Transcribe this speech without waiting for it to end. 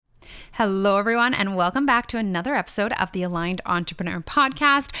Hello, everyone, and welcome back to another episode of the Aligned Entrepreneur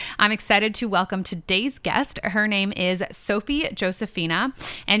Podcast. I'm excited to welcome today's guest. Her name is Sophie Josephina,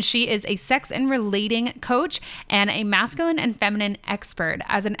 and she is a sex and relating coach and a masculine and feminine expert.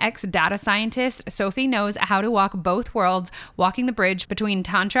 As an ex-data scientist, Sophie knows how to walk both worlds, walking the bridge between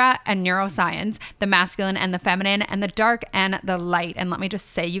Tantra and neuroscience, the masculine and the feminine, and the dark and the light. And let me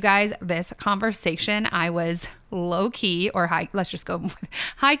just say, you guys, this conversation I was low key or high, let's just go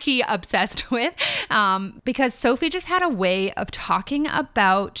high key obsessed with, because Sophie just had a way of talking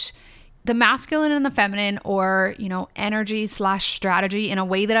about the masculine and the feminine, or, energy / strategy in a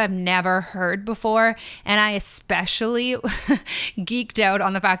way that I've never heard before. And I especially geeked out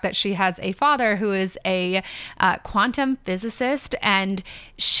on the fact that she has a father who is a quantum physicist, and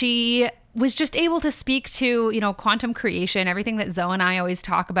she was just able to speak to, quantum creation, everything that Zoe and I always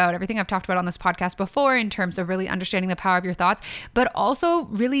talk about, everything I've talked about on this podcast before in terms of really understanding the power of your thoughts, but also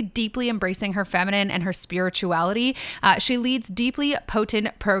really deeply embracing her feminine and her spirituality. She leads deeply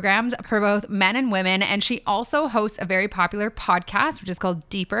potent programs for both men and women, and she also hosts a very popular podcast, which is called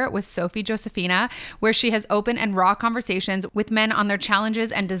Deeper with Sophie Josephina, where she has open and raw conversations with men on their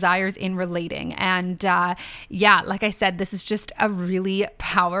challenges and desires in relating. And like I said, this is just a really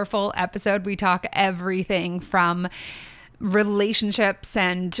powerful episode. We talk everything from relationships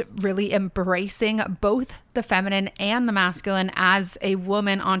and really embracing both the feminine and the masculine as a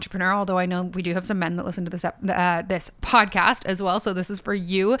woman entrepreneur, although I know we do have some men that listen to this podcast as well, so this is for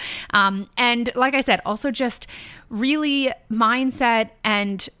you. And like I said, also just really mindset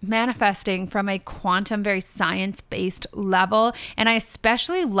and manifesting from a quantum, very science-based level. And I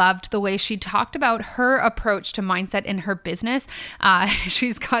especially loved the way she talked about her approach to mindset in her business.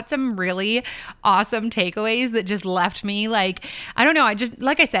 She's got some really awesome takeaways that just left me like, I don't know.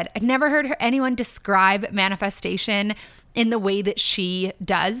 Like I said, I'd never heard anyone describe manifestation in the way that she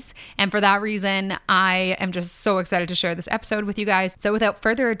does. And for that reason, I am just so excited to share this episode with you guys. So without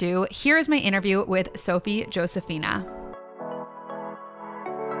further ado, here is my interview with Sophie Josephina.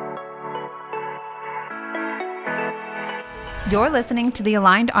 You're listening to the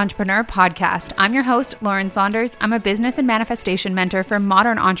Aligned Entrepreneur Podcast. I'm your host, Lauren Saunders. I'm a business and manifestation mentor for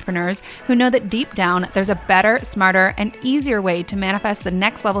modern entrepreneurs who know that deep down, there's a better, smarter, and easier way to manifest the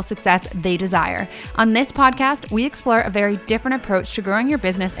next level success they desire. On this podcast, we explore a very different approach to growing your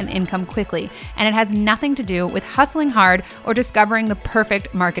business and income quickly, and it has nothing to do with hustling hard or discovering the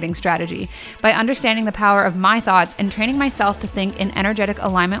perfect marketing strategy. By understanding the power of my thoughts and training myself to think in energetic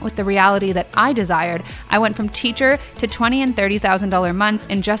alignment with the reality that I desired, I went from teacher to $20,000 and $30,000 months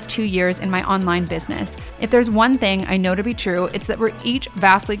in just 2 years in my online business. If there's one thing I know to be true, it's that we're each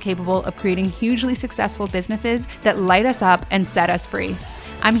vastly capable of creating hugely successful businesses that light us up and set us free.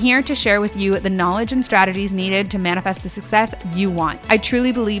 I'm here to share with you the knowledge and strategies needed to manifest the success you want. I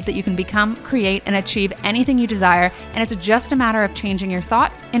truly believe that you can become, create, and achieve anything you desire, and it's just a matter of changing your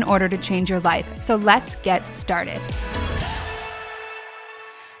thoughts in order to change your life. So let's get started.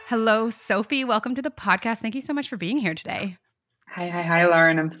 Hello, Sophie. Welcome to the podcast. Thank you so much for being here today. Hi,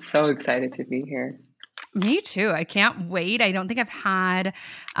 Lauren. I'm so excited to be here. Me too. I can't wait. I don't think I've had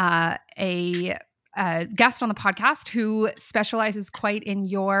a guest on the podcast who specializes quite in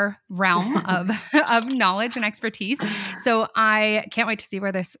your realm of knowledge and expertise. So I can't wait to see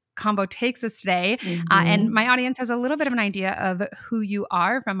where this combo takes us today. And my audience has a little bit of an idea of who you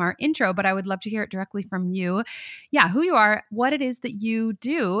are from our intro, but I would love to hear it directly from you. Yeah, who you are, what it is that you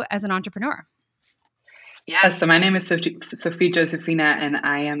do as an entrepreneur. Yeah, so my name is Sophie Josephina, and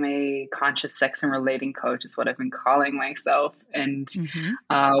I am a conscious sex and relating coach is what I've been calling myself. And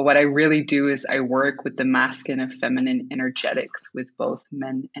what I really do is I work with the masculine and feminine energetics with both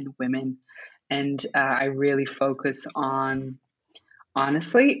men and women. And I really focus on,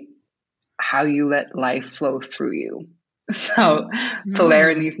 honestly, how you let life flow through you. So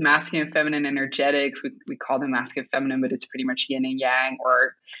polarity, these masculine and feminine energetics, we call them masculine and feminine, but it's pretty much yin and yang,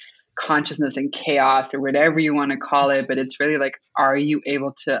 or consciousness and chaos, or whatever you want to call it. But it's really like, are you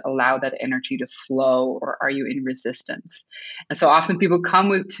able to allow that energy to flow, or are you in resistance? And so often people come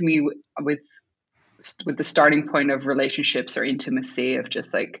to me with the starting point of relationships or intimacy, of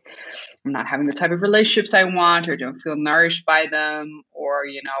just like, I'm not having the type of relationships I want, or don't feel nourished by them, or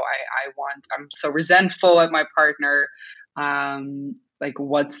I'm so resentful at my partner. Like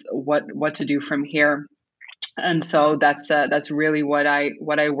what to do from here? And so that's really what I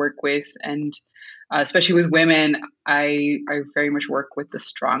work with, and especially with women, I very much work with the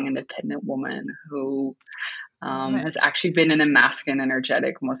strong, independent woman who has actually been in a masculine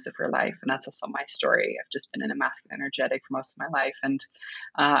energetic most of her life, and that's also my story. I've just been in a masculine energetic for most of my life, and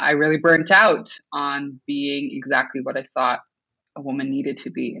I really burnt out on being exactly what I thought a woman needed to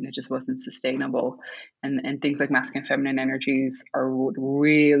be, and it just wasn't sustainable. And things like masculine and feminine energies are what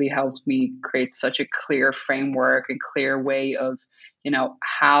really helped me create such a clear framework and clear way of,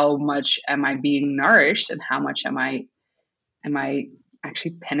 how much am I being nourished and how much am I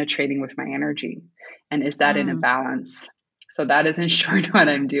actually penetrating with my energy, and is that in a Mm, balance? So that is in short what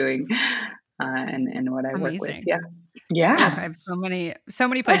I'm doing, and what I work with. amazing. Yeah. Oh, Yeah. I have so many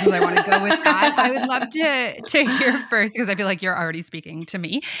places I want to go with that. I would love to hear first because I feel like you're already speaking to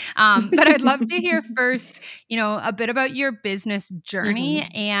me. But I'd love to hear first, a bit about your business journey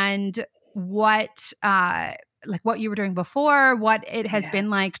Mhm. and what like what you were doing before, what it has Yeah. been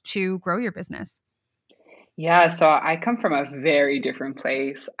like to grow your business. Yeah, so I come from a very different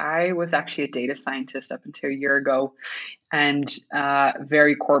place. I was actually a data scientist up until a year ago, and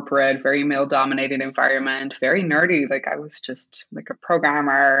very corporate, very male dominated environment, very nerdy. Like I was just like a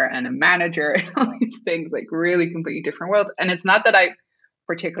programmer and a manager and all these things, like really completely different world. And it's not that I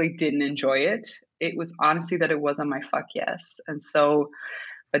particularly didn't enjoy it. It was honestly that it wasn't my fuck yes. And so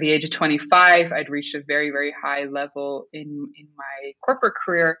by the age of 25, I'd reached a very, very high level in my corporate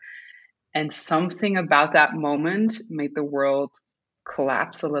career, and something about that moment made the world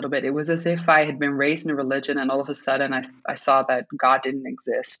collapse a little bit. It was as if I had been raised in a religion, and all of a sudden I saw that God didn't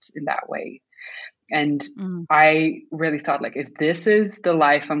exist in that way. And Mm, I really thought, like, if this is the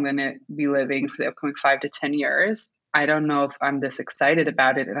life I'm going to be living for the upcoming 5 to 10 years, I don't know if I'm this excited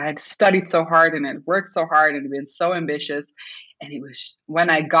about it. And I had studied so hard and had worked so hard and been so ambitious. And it was when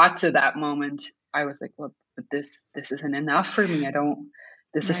I got to that moment, I was like, well, but this isn't enough for me.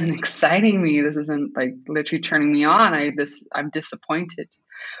 This isn't right. exciting me. This isn't like literally turning me on. I'm disappointed.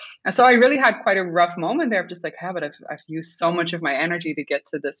 And so I really had quite a rough moment there of just like, but I've used so much of my energy to get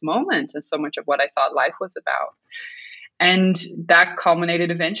to this moment and so much of what I thought life was about. And that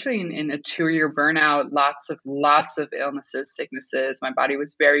culminated eventually in a 2-year burnout, lots of illnesses, sicknesses. My body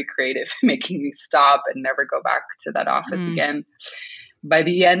was very creative, making me stop and never go back to that office Mm, again. By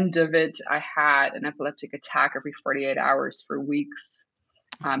the end of it, I had an epileptic attack every 48 hours for weeks,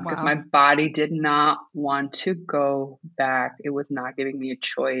 because my wow. body did not want to go back. It was not giving me a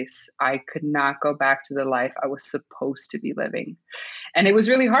choice. I could not go back to the life I was supposed to be living. And it was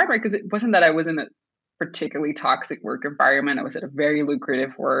really hard, right? Because it wasn't that I was in a particularly toxic work environment. I was at a very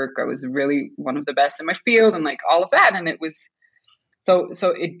lucrative work. I was really one of the best in my field and like all of that. And it was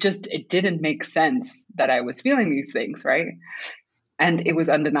it didn't make sense that I was feeling these things, right? And it was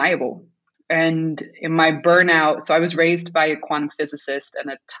undeniable. And in my burnout, so I was raised by a quantum physicist and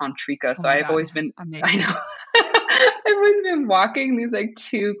a tantrika. Oh So my I've God. always been, I Amazing. know, I've always been walking these like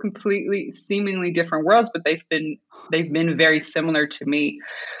two completely seemingly different worlds, but they've been very similar to me.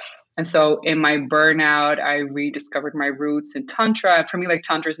 And so in my burnout, I rediscovered my roots in Tantra. For me, like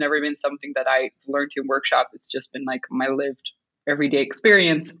Tantra has never been something that I've learned in workshop. It's just been like my lived everyday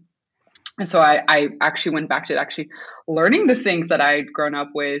experience. And so I actually went back to actually learning the things that I'd grown up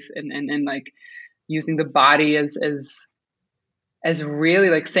with, and like using the body as really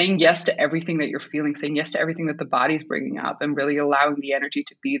like saying yes to everything that you're feeling, saying yes to everything that the body's bringing up, and really allowing the energy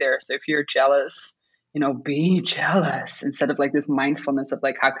to be there. So if you're jealous, be jealous instead of like this mindfulness of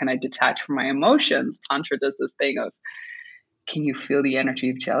like, how can I detach from my emotions? Tantra does this thing of, can you feel the energy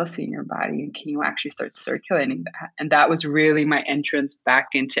of jealousy in your body? And can you actually start circulating that? And that was really my entrance back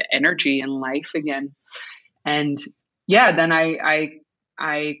into energy and life again. And yeah, then I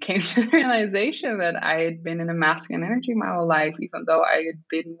came to the realization that I had been in a masculine energy my whole life, even though I had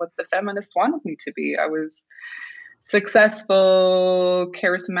been what the feminist wanted me to be. I was successful,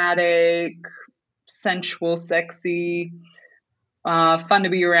 charismatic, sensual, sexy, fun to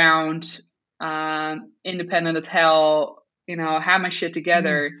be around, independent as hell, had my shit Mm,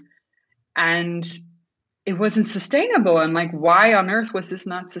 together. And it wasn't sustainable. And like, why on earth was this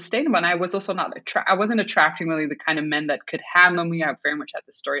not sustainable? And I was also not, I wasn't attracting really the kind of men that could handle me. I very much had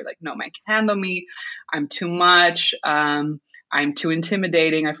the story like, no man can handle me. I'm too much. I'm too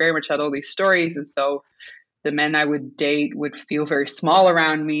intimidating. I very much had all these stories. And so the men I would date would feel very small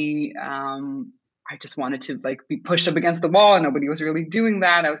around me. I just wanted to like be pushed up against the wall, and nobody was really doing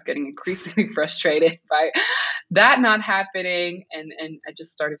that. I was getting increasingly frustrated by that not happening, and I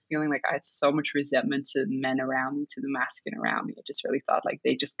just started feeling like I had so much resentment to the men around me, to the masculine around me. I just really thought like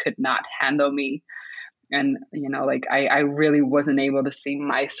they just could not handle me, and like I really wasn't able to see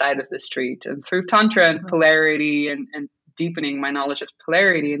my side of the street. And through tantra and right. polarity and deepening my knowledge of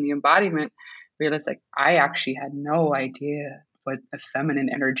polarity and the embodiment, realized like I actually had no idea what a feminine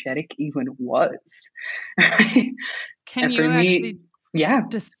energetic even was. Can And for you me, actually yeah,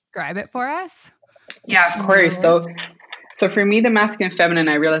 describe it for us yeah, of in your course. words? So for me, the masculine and feminine,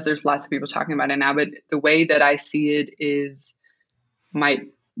 I realize there's lots of people talking about it now, but the way that I see it is my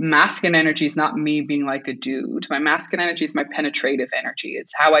masculine energy is not me being like a dude. My masculine energy is my penetrative energy.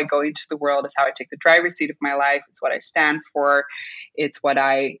 It's how I go into the world. It's how I take the driver's seat of my life. It's what I stand for. It's what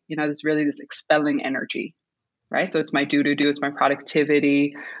there's really this expelling energy, right? So it's my do. It's my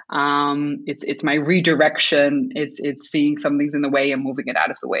productivity. It's my redirection. It's seeing something's in the way and moving it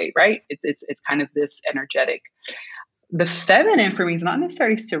out of the way, right? It's kind of this energetic. The feminine for me is not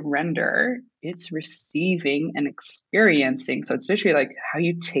necessarily surrender, it's receiving and experiencing. So it's literally like how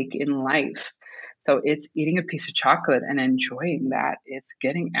you take in life. So it's eating a piece of chocolate and enjoying that. It's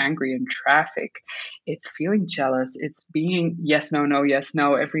getting angry in traffic. It's feeling jealous. It's being yes, no, no, yes,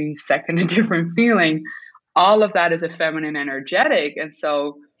 no, every second a different feeling. All of that is a feminine energetic. And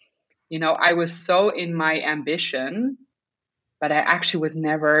so, I was so in my ambition, but I actually was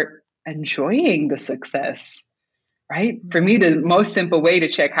never enjoying the success. Right. For me, the most simple way to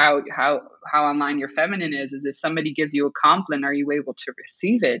check how online your feminine is if somebody gives you a compliment, are you able to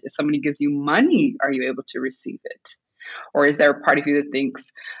receive it? If somebody gives you money, are you able to receive it? Or is there a part of you that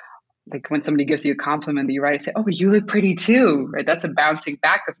thinks, like when somebody gives you a compliment that you write and say, oh, but you look pretty too, right? That's a bouncing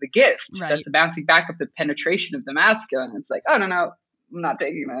back of the gift. Right. That's a bouncing back of the penetration of the masculine. It's like, oh, no, I'm not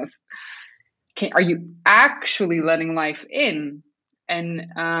taking this. Are you actually letting life in? And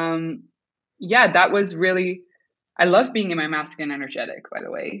that was really, I love being in my masculine energetic, by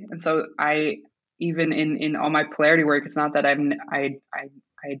the way. And so I, even in all my polarity work, it's not that I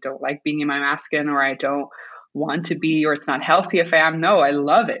don't like being in my masculine, or I don't want to be, or it's not healthy if I am. No, I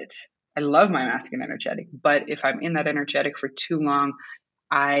love it. I love my masculine energetic. But if I'm in that energetic for too long,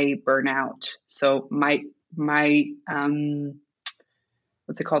 I burn out. So my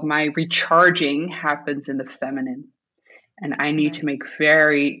what's it called? My recharging happens in the feminine. And I need to make a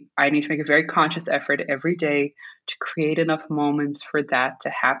very conscious effort every day to create enough moments for that to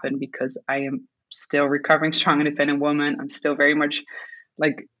happen, because I am still recovering strong, independent woman. I'm still very much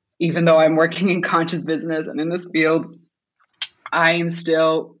like, even though I'm working in conscious business and in this field, I am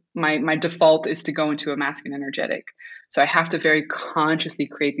still, my default is to go into a masculine energetic. So I have to very consciously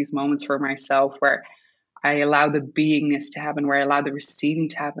create these moments for myself where I allow the beingness to happen, where I allow the receiving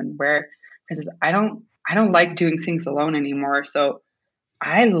to happen, where, for instance, I don't like doing things alone anymore. So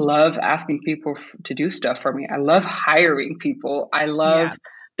I love asking people to do stuff for me. I love hiring people. I love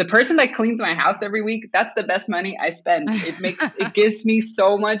the person that cleans my house every week. That's the best money I spend. It gives me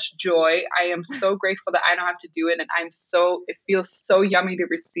so much joy. I am so grateful that I don't have to do it. And it feels so yummy to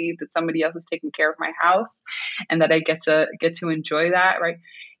receive that somebody else is taking care of my house and that I get to enjoy that. Right.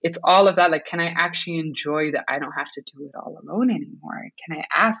 It's all of that. Like, can I actually enjoy that I don't have to do it all alone anymore?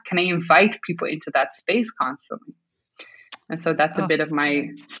 Can I invite people into that space constantly? And so that's a bit of my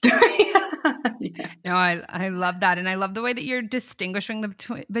story. Yeah. No, I love that. And I love the way that you're distinguishing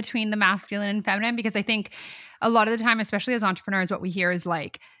between the masculine and feminine, because I think a lot of the time, especially as entrepreneurs, what we hear is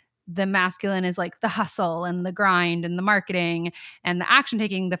like the masculine is like the hustle and the grind and the marketing and the action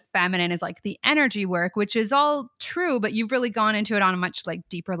taking. The feminine is like the energy work, which is all true, but you've really gone into it on a much like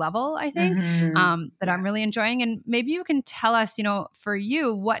deeper level, I think, that I'm really enjoying. And maybe you can tell us, for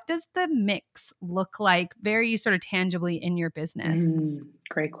you, what does the mix look like very sort of tangibly in your business?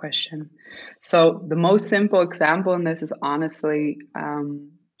 Great question. So the most simple example in this is honestly,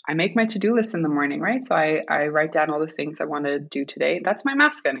 I make my to-do list in the morning, right? So I write down all the things I want to do today. That's my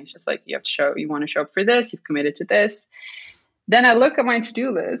masculine. It's just like, you want to show up for this, you've committed to this. Then I look at my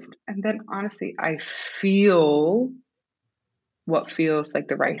to-do list, and then honestly, I feel what feels like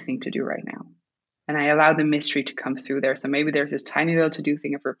the right thing to do right now. And I allow the mystery to come through there. So maybe there's this tiny little to-do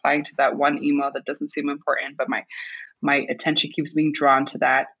thing of replying to that one email that doesn't seem important, but my attention keeps being drawn to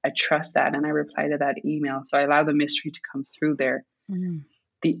that. I trust that, and I reply to that email. So I allow the mystery to come through there.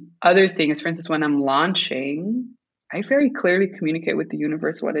 The other thing is, for instance, when I'm launching, I very clearly communicate with the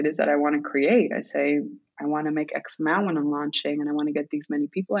universe what it is that I want to create. I say, I want to make X amount when I'm launching, and I want to get these many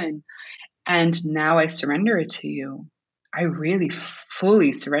people in. And now I surrender it to you. I really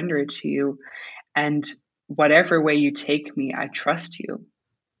fully surrender it to you. And whatever way you take me, I trust you.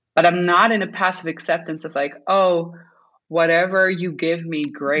 But I'm not in a passive acceptance of like, oh, whatever you give me,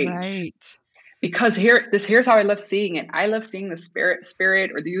 great. Right. Because here's how I love seeing it. I love seeing the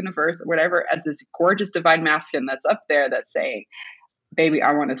spirit or the universe or whatever as this gorgeous divine masculine that's up there that's saying, baby,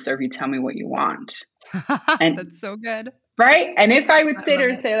 I want to serve you. Tell me what you want. And that's so good. Right. And if I would sit there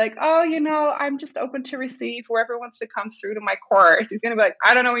and say like, oh, I'm just open to receive whoever wants to come through to my course, he's going to be like,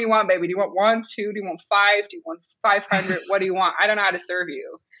 I don't know what you want, baby. Do you want 1, 2? Do you want 5? Do you want 500? What do you want? I don't know how to serve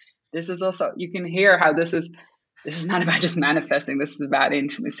you. This is also, you can hear how this is not about just manifesting. This is about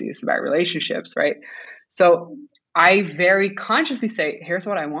intimacy. It's about relationships, right? So I very consciously say, here's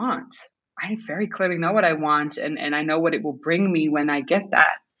what I want. I very clearly know what I want, and I know what it will bring me when I get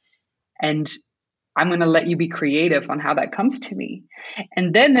that. And I'm going to let you be creative on how that comes to me.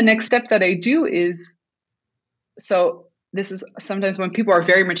 And then the next step that I do is, so this is sometimes when people are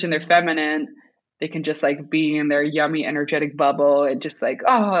very much in their feminine, they can just like be in their yummy energetic bubble and just like,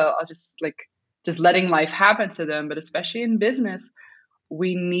 oh, I'll just like, just letting life happen to them. But especially in business,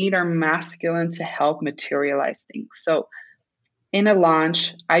 we need our masculine to help materialize things. So in a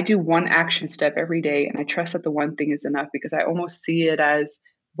launch, I do one action step every day, and I trust that the one thing is enough, because I almost see it as,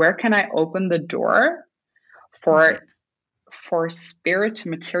 where can I open the door Right. for spirit to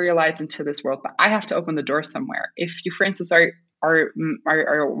materialize into this world? But I have to open the door somewhere. If you, for instance, are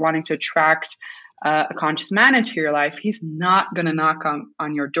wanting to attract a conscious man into your life, he's not going to knock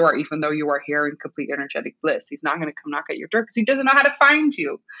on your door, even though you are here in complete energetic bliss. He's not going to come knock at your door because he doesn't know how to find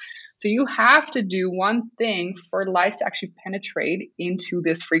you. So you have to do one thing for life to actually penetrate into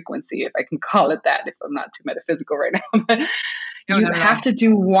this frequency, if I can call it that, if I'm not too metaphysical right now. But No, you not at have all. to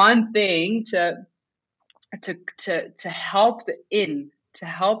do one thing to help the in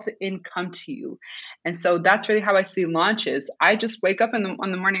come to you. And so that's really how I see launches. I just wake up on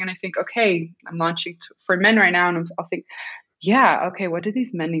the morning and I think, okay, I'm launching for men right now, and I'll think, yeah, okay, what do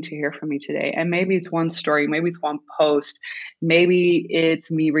these men need to hear from me today? And maybe it's one story, maybe it's one post, maybe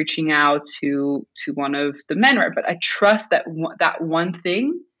it's me reaching out to one of the men, right? But I trust that that one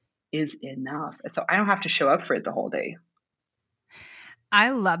thing is enough, so I don't have to show up for it the whole day.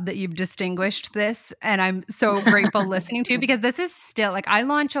 I love that you've distinguished this, and I'm so grateful listening to you, because this is still like, I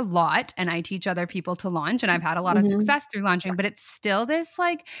launch a lot and I teach other people to launch, and I've had a lot of Mm-hmm. success through launching, but it's still this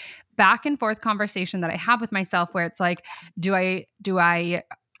like back and forth conversation that I have with myself, where it's like, do I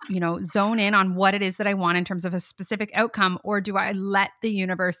zone in on what it is that I want in terms of a specific outcome, or do I let the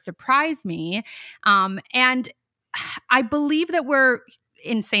universe surprise me? And I believe that we're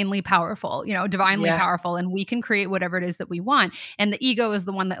insanely powerful, divinely Yeah. powerful, and we can create whatever it is that we want. And the ego is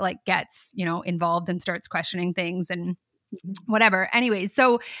the one that like gets, involved and starts questioning things and whatever. Anyways,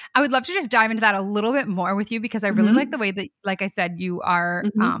 so I would love to just dive into that a little bit more with you, because I really like the Mm-hmm. way that, like I said, you are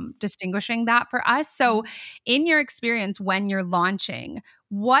Mm-hmm. distinguishing that for us. So, in your experience when you're launching,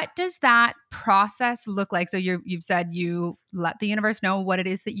 what does that process look like? So you've said you let the universe know what it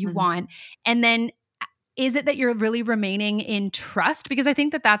is that you Mm-hmm. want, and then is it that you're really remaining in trust? Because I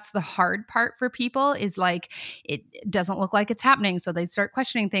think that that's the hard part for people, is like, it doesn't look like it's happening. So they start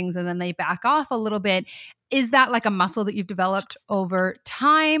questioning things and then they back off a little bit. Is that like a muscle that you've developed over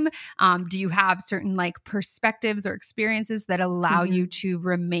time? Do you have certain like perspectives or experiences that allow you Mm-hmm. to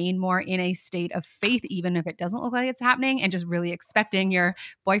remain more in a state of faith, even if it doesn't look like it's happening, and just really expecting your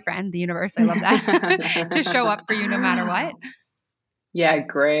boyfriend, the universe, I love that, to show up for you no matter what? Yeah,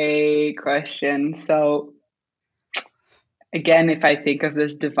 great question. So again, if I think of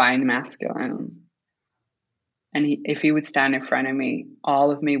this divine masculine, and if he would stand in front of me,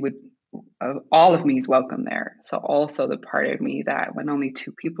 all of me is welcome there. So also the part of me that when only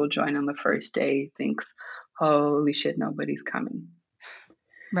two people join on the first day thinks, holy shit, nobody's coming,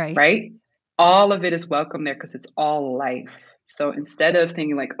 Right. right? All of it is welcome there because it's all life. So instead of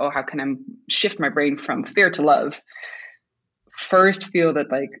thinking like, oh, how can I shift my brain from fear to love? First feel that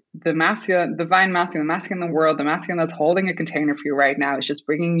like the masculine, divine masculine, the masculine in the world, the masculine that's holding a container for you right now is just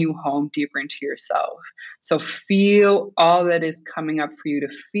bringing you home deeper into yourself. So feel all that is coming up for you to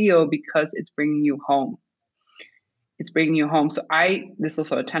feel, because it's bringing you home. It's bringing you home. So this is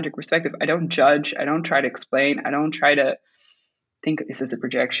also a tantric perspective. I don't judge. I don't try to explain. I don't try to think this is a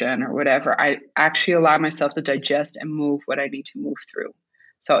projection or whatever. I actually allow myself to digest and move what I need to move through.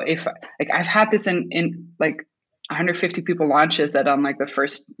 So if like I've had this in like 150 people launches, that on like the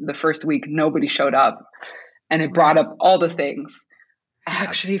first week nobody showed up, and it brought Right. up all the things. I Yeah.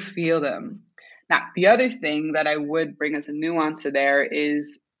 actually feel them. Now, the other thing that I would bring as a nuance to there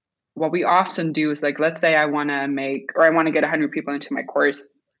is, what we often do is like, let's say I want to get 100 people into my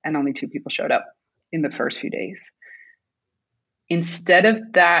course and only 2 people showed up in the first few days. Instead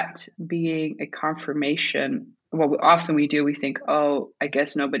of that being a confirmation, often we do, we think, oh, I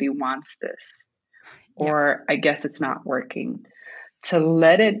guess nobody wants this, Yeah. or I guess it's not working. To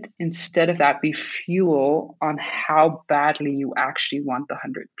let it, instead of that, be fuel on how badly you actually want the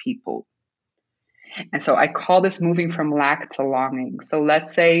 100 people. And so I call this moving from lack to longing. So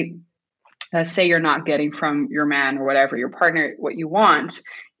let's say you're not getting from your man or whatever, your partner, what you want.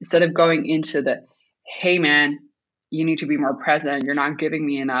 Instead of going into the, hey man, you need to be more present, you're not giving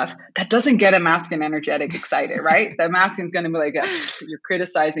me enough, that doesn't get a masculine energetic excited, right? That masculine's going to be like, you're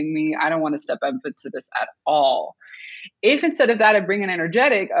criticizing me, I don't want to step up into this at all. If instead of that I bring an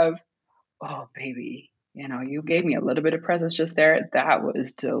energetic of, oh baby, You gave me a little bit of presents just there. That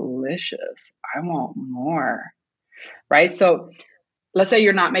was delicious. I want more. Right. So let's say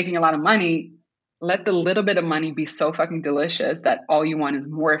you're not making a lot of money. Let the little bit of money be so fucking delicious that all you want is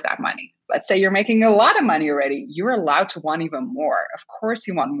more of that money. Let's say you're making a lot of money already. You're allowed to want even more. Of course,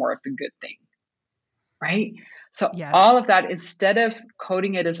 you want more of the good thing. Right. So all Yes. of that, instead of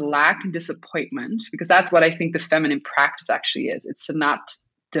coding it as lack and disappointment, because that's what I think the feminine practice actually is. It's to not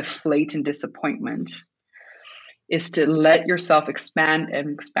deflate in disappointment, is to let yourself expand and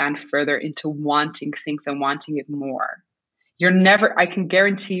expand further into wanting things and wanting it more. I can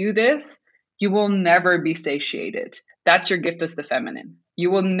guarantee you this, you will never be satiated. That's your gift as the feminine. You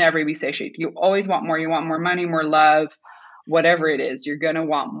will never be satiated. You always want more. You want more money, more love, whatever it is, you're going to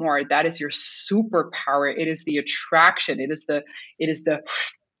want more. That is your superpower. It is the attraction. It is the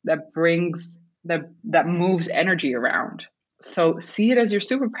that moves energy around. So see it as your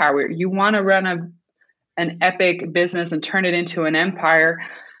superpower. You want to run an epic business and turn it into an empire.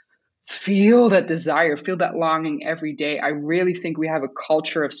 Feel that desire, feel that longing every day. I really think we have a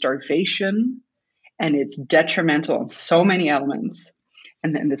culture of starvation, and it's detrimental in so many elements.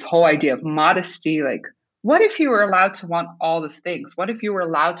 And then this whole idea of modesty, like, what if you were allowed to want all the things? What if you were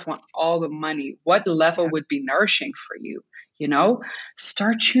allowed to want all the money? What level would be nourishing for you?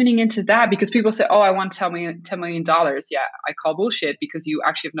 Start tuning into that, because people say, oh, I want $10 million. Yeah, I call bullshit, because you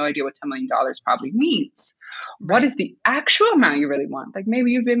actually have no idea what $10 million probably means. What Right. is the actual amount you really want? Like,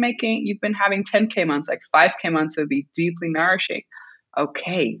 maybe you've been having 10K months, like 5K months would be deeply nourishing.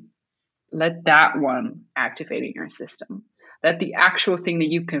 Okay, let that one activate in your system. Let the actual thing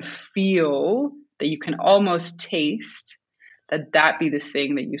that you can feel, that you can almost taste, that be the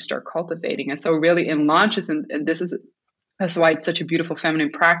thing that you start cultivating. And so really in launches, and that's why it's such a beautiful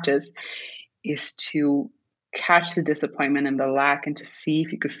feminine practice, is to catch the disappointment and the lack, and to see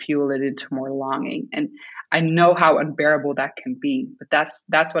if you could fuel it into more longing. And I know how unbearable that can be, but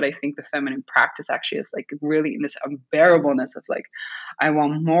that's what I think the feminine practice actually is, like, really in this unbearableness of, like, I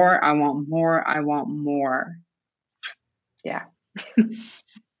want more, I want more, I want more. Yeah.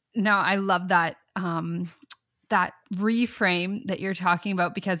 No, I love that that reframe that you're talking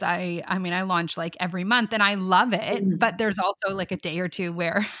about, because I mean, I launch like every month and I love it, but there's also like a day or two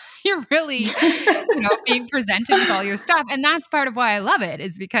where you're really, being presented with all your stuff. And that's part of why I love it,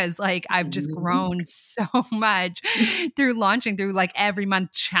 is because like I've just grown so much through launching, through like every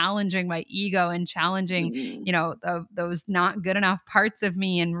month challenging my ego and challenging, those not good enough parts of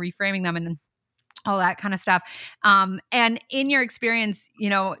me, and reframing them and all that kind of stuff. And in your experience,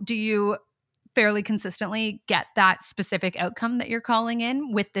 do you fairly consistently get that specific outcome that you're calling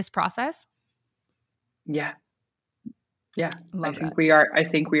in with this process? Yeah. Yeah. Love that. I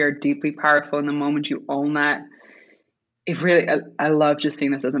think we are deeply powerful in the moment you own that. I love just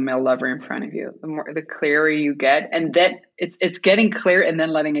seeing this as a male lover in front of you. The clearer you get, and then it's getting clear and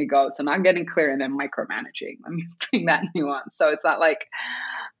then letting it go. So not getting clear and then micromanaging. Let me bring that nuance. So it's not like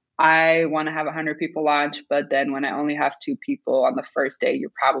I want to have 100 people launch, but then when I only have 2 people on the first day,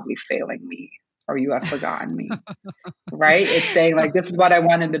 you're probably failing me, or you have forgotten me. Right? It's saying, like, this is what I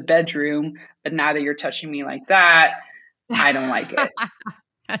want in the bedroom, but now that you're touching me like that, I don't like it.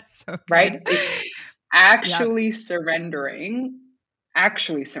 That's so Right? good. It's Yep. actually surrendering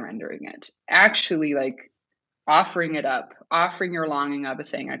it, actually, like, offering it up, offering your longing up, and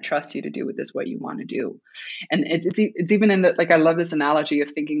saying, I trust you to do with this what you want to do. And it's even in the, like, I love this analogy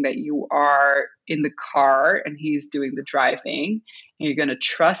of thinking that you are in the car and he's doing the driving, and you're going to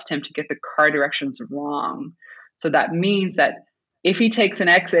trust him to get the car directions wrong. So that means that if he takes an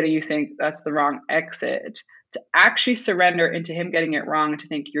exit and you think that's the wrong exit, to actually surrender into him getting it wrong, and to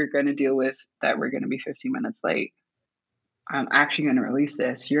think you're going to deal with that, we're going to be 15 minutes late. I'm actually going to release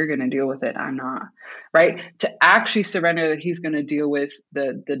this. You're going to deal with it. I'm not. Right. To actually surrender that he's going to deal with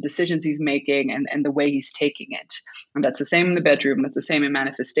the decisions he's making, and the way he's taking it. And that's the same in the bedroom. That's the same in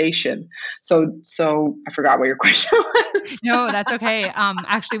manifestation. So I forgot what your question was. No, that's okay.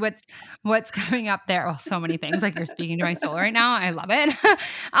 Actually, what's coming up there? Well, so many things. Like, you're speaking to my soul right now. I love it.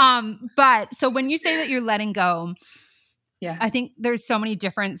 But so when you say that you're letting go, Yeah. I think there's so many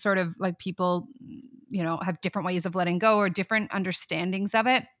different sort of like people, have different ways of letting go or different understandings of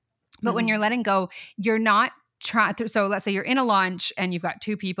it. But when you're Mm-hmm. letting go, you're not trying. So let's say you're in a launch and you've got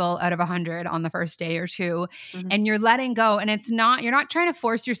 2 people out of 100 on the first day or 2, Mm-hmm. and you're letting go. And you're not trying to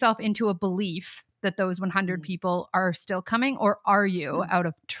force yourself into a belief that those 100 people are still coming, or are you Mm-hmm. out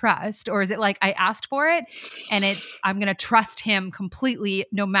of trust? Or is it like, I asked for it and I'm going to trust him completely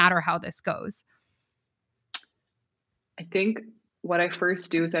no matter how this goes? I think what I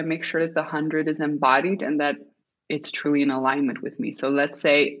first do is I make sure that the 100 is embodied, and that it's truly in alignment with me. So let's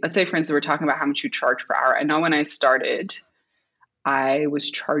say, for instance, we're talking about how much you charge per hour. I know when I started, I was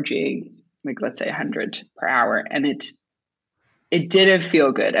charging like, let's say 100 per hour, and it didn't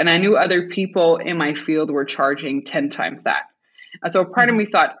feel good. And I knew other people in my field were charging 10 times that. And so part of me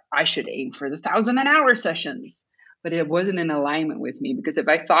thought I should aim for the 1,000 an hour sessions, but it wasn't in alignment with me, because if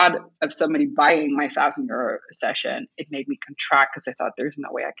I thought of somebody buying my 1,000 euro session, it made me contract, because I thought there's no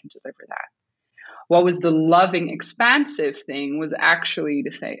way I can deliver that. What was the loving, expansive thing was actually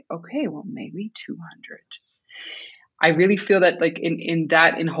to say, okay, well, maybe 200. I really feel that, like,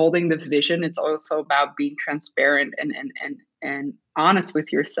 in holding the vision, it's also about being transparent and honest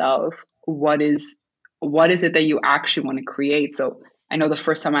with yourself. What is it that you actually want to create? So I know the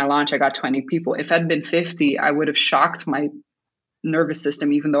first time I launched, I got 20 people. If I'd been 50, I would have shocked my nervous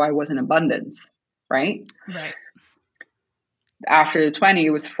system, even though I was in abundance, right? Right. After the 20, it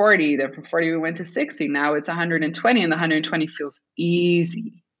was 40. Then from 40, we went to 60. Now it's 120, and the 120 feels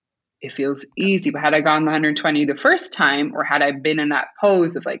easy. It feels easy. But had I gone the 120 the first time, or had I been in that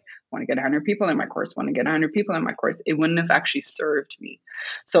pose of like, want to get 100 people in my course, want to get 100 people in my course, it wouldn't have actually served me.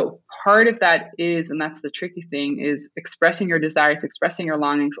 So part of that is, and that's the tricky thing, is expressing your desires, expressing your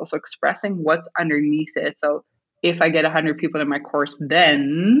longings, also expressing what's underneath it. So if I get 100 people in my course,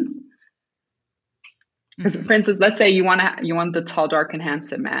 then, because for instance, let's say you want the tall, dark, and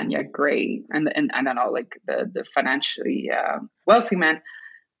handsome man. Yeah, great. And I don't know, like the financially wealthy man.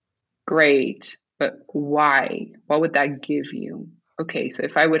 Great, but why? What would that give you? Okay, so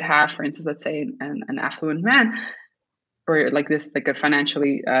if I would have, for instance, let's say an affluent man, or like this, like a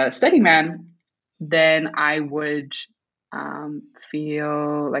financially steady man, then I would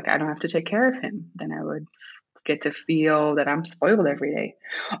feel like I don't have to take care of him. Then I would get to feel that I'm spoiled every day.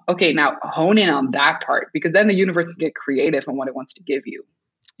 Okay, now hone in on that part, because then the universe can get creative on what it wants to give you.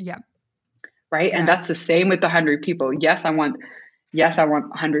 Yeah. Right. Yes. And that's the same with the 100 people. Yes, I want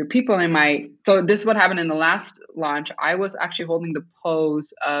 100 people in my, so this is what happened in the last launch. I was actually holding the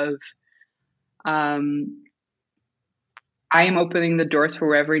pose of, I am opening the doors for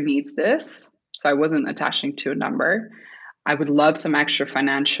whoever needs this. So I wasn't attaching to a number. I would love some extra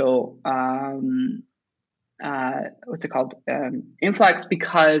financial, influx,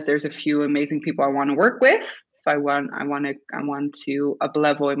 because there's a few amazing people I want to work with. So I want to up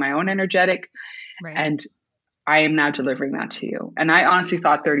level in my own energetic. Right. And I am now delivering that to you. And I honestly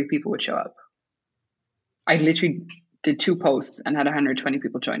thought 30 people would show up. I literally did 2 posts and had 120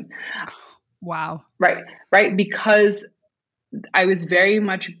 people join. Wow. Right. Because I was very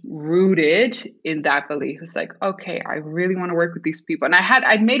much rooted in that belief. It's like, okay, I really want to work with these people. And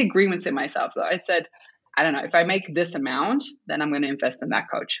I'd made agreements in myself. So I said, I don't know, if I make this amount, then I'm going to invest in that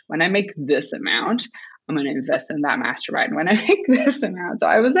coach. When I make this amount, I'm going to invest in that mastermind. When I make this amount. So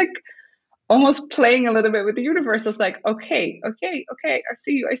I was like, almost playing a little bit with the universe. It's like, okay. I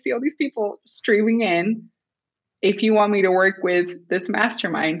see you. I see all these people streaming in. If you want me to work with this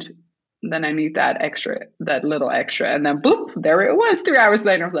mastermind, then I need that little extra. And then boop, there it was 3 hours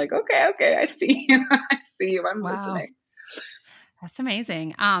later. I was like, okay, I see you. I see you. I'm listening. That's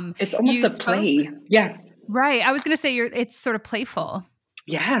amazing. It's almost a play. Yeah. Right. I was going to say it's sort of playful.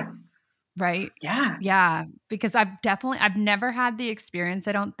 Yeah. Right. Yeah. Yeah. Because I've never had the experience,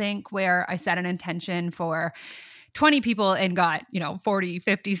 I don't think, where I set an intention for 20 people and got, 40,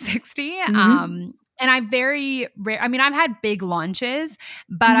 50, 60. Mm-hmm. And I've had big launches,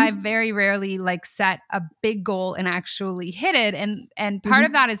 but I very rarely like set a big goal and actually hit it. And part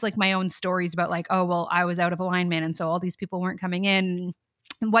of that is like my own stories about like, oh, well, I was out of alignment. And so all these people weren't coming in.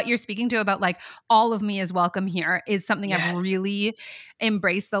 And what you're speaking to about like all of me is welcome here is something I've really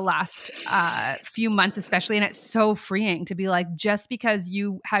embraced the last few months, especially. And it's so freeing to be like, just because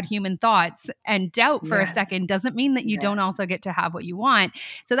you had human thoughts and doubt for a second doesn't mean that you don't also get to have what you want.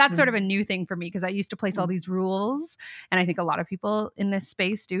 So that's sort of a new thing for me, because I used to place all these rules. And I think a lot of people in this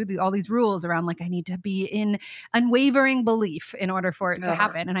space do all these rules around like, I need to be in unwavering belief in order for it to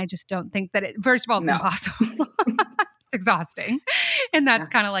happen. And I just don't think that first of all, it's impossible. It's exhausting. And that's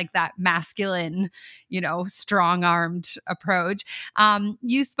kind of like that masculine, strong-armed approach.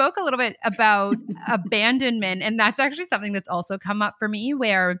 You spoke a little bit about abandonment, and that's actually something that's also come up for me,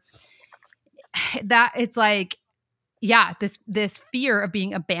 where that it's like, this fear of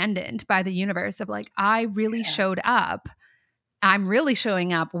being abandoned by the universe, of like, I really showed up. I'm really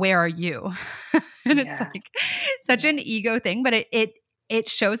showing up. Where are you? And it's like such an ego thing, but it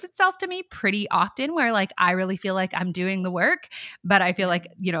shows itself to me pretty often, where like I really feel like I'm doing the work, but I feel like,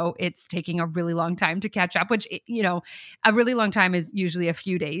 it's taking a really long time to catch up, which, a really long time is usually a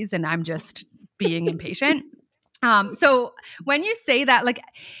few days, and I'm just being impatient. So when you say that, like,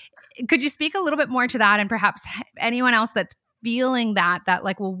 Could you speak a little bit more to that, and perhaps anyone else that's feeling that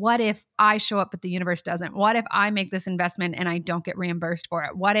like, well, what if I show up but the universe doesn't? What if I make this investment and I don't get reimbursed for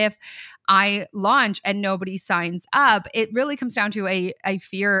it? What if I launch and nobody signs up? It really comes down to a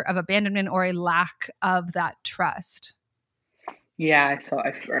fear of abandonment or a lack of that trust. Yeah, so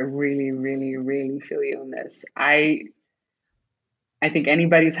I really, really, really feel you on this. I think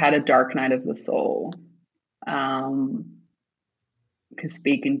anybody's had a dark night of the soul um, can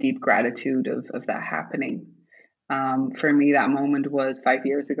speak in deep gratitude of that happening. For me, that moment was 5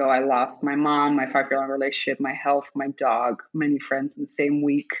 years ago. I lost my mom, my 5-year long relationship, my health, my dog, many friends in the same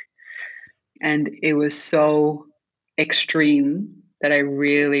week. And it was so extreme that I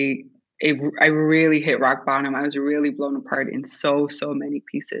really hit rock bottom. I was really blown apart in so many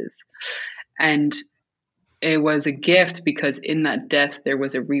pieces. And it was a gift because in that death, there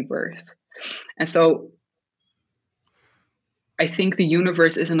was a rebirth. And so I think the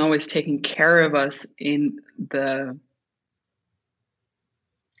universe isn't always taking care of us in the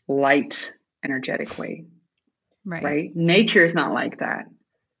light, energetic way, right? Nature is not like that.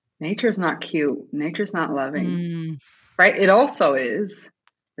 Nature is not cute. Nature's not loving, right? It also is,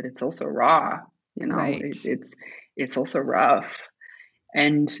 but it's also raw. Right. It's also rough,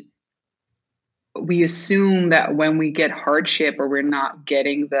 and we assume that when we get hardship or we're not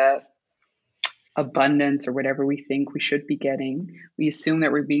getting the abundance or whatever we think we should be getting, we assume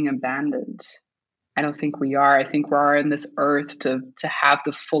that we're being abandoned. I don't think we are. I think we are on this earth to have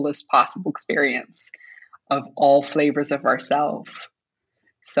the fullest possible experience of all flavors of ourselves.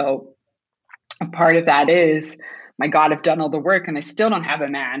 So a part of that is, my God, I've done all the work and I still don't have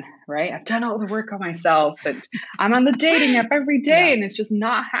a man, right? I've done all the work on myself and I'm on the dating app every day and it's just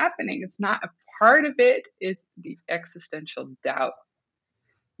not happening. It's not. A part of it is the existential doubt.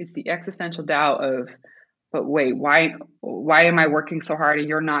 It's the existential doubt of, but wait, why am I working so hard and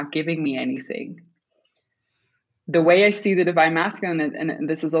you're not giving me anything? The way I see the divine masculine, and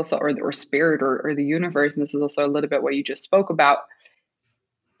this is also, or spirit, or the universe, and this is also a little bit what you just spoke about,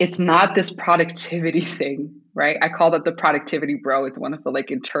 it's not this productivity thing, right? I call that the productivity bro. It's one of the like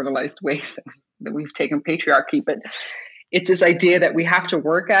internalized ways that we've taken patriarchy, but it's this idea that we have to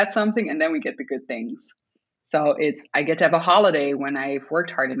work at something and then we get the good things. So I get to have a holiday when I've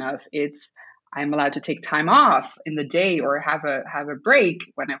worked hard enough. I'm allowed to take time off in the day or have a break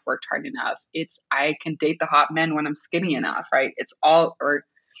when I've worked hard enough. I can date the hot men when I'm skinny enough, right? It's all, or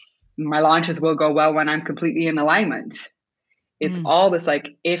my launches will go well when I'm completely in alignment. It's all this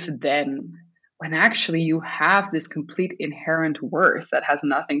like if then, when actually you have this complete inherent worth that has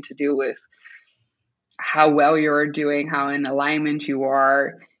nothing to do with how well you're doing, how in alignment you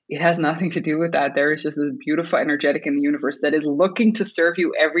are. It has nothing to do with that. There is just this beautiful energetic in the universe that is looking to serve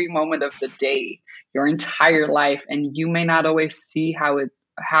you every moment of the day, your entire life. And you may not always see how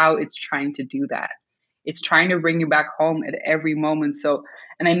it's trying to do that. It's trying to bring you back home at every moment. So,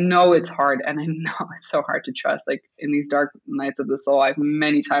 and I know it's hard, and I know it's so hard to trust. Like in these dark nights of the soul, I've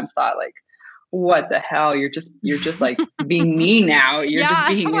many times thought like, what the hell? You're just like being mean now. You're just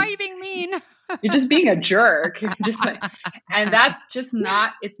being, why are you being mean? you're just being a jerk. You're just like, and that's just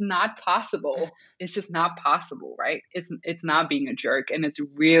not, it's not possible. It's just not possible, right? It's not being a jerk. And it's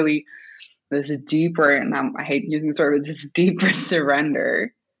really this deeper, and I hate using this word, but this deeper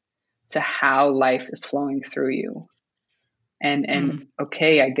surrender to how life is flowing through you. And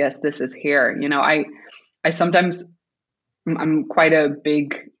okay, I guess this is here. I sometimes, I'm quite a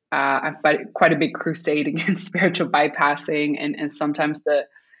big, I've quite a big crusade against spiritual bypassing, and sometimes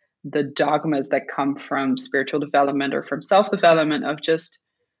the dogmas that come from spiritual development or from self-development of just,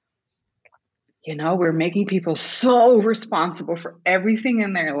 we're making people so responsible for everything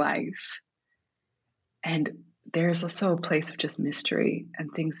in their life. And there's also a place of just mystery and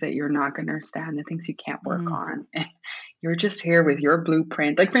things that you're not going to understand and things you can't work on. And you're just here with your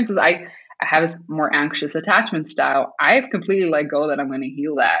blueprint. Like, for instance, I have a more anxious attachment style. I've completely let go that I'm going to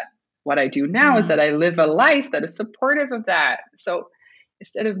heal that. What I do now is that I live a life that is supportive of that. So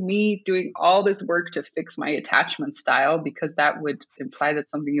instead of me doing all this work to fix my attachment style, because that would imply that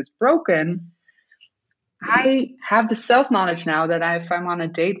something is broken, I have the self-knowledge now that if I'm on a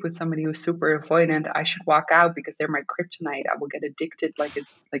date with somebody who's super avoidant, I should walk out because they're my kryptonite. I will get addicted like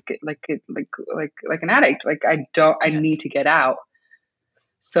it's like an addict. Like I need to get out.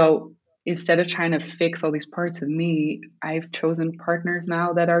 So instead of trying to fix all these parts of me, I've chosen partners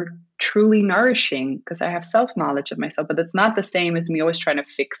now that are truly nourishing because I have self-knowledge of myself. But that's not the same as me always trying to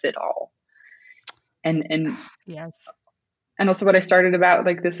fix it all. And yes. And also what I started about,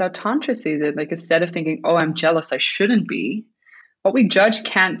 like this autontropy, that like instead of thinking, oh, I'm jealous, I shouldn't be, what we judge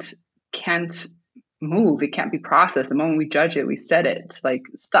can't move. It can't be processed. The moment we judge it, we set it like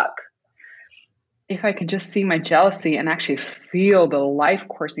stuck. If I can just see my jealousy and actually feel the life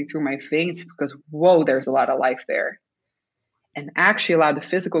coursing through my veins, because whoa, there's a lot of life there, and actually allow the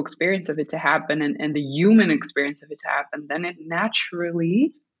physical experience of it to happen, and the human experience of it to happen, then it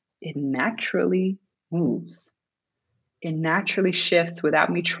naturally moves. It naturally shifts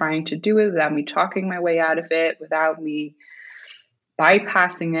without me trying to do it, without me talking my way out of it, without me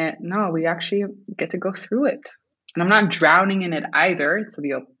bypassing it. No, we actually get to go through it. And I'm not drowning in it either. So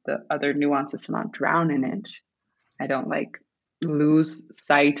the other nuance is to not drown in it. I don't like lose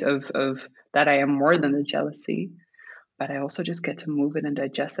sight of that I am more than the jealousy, but I also just get to move it and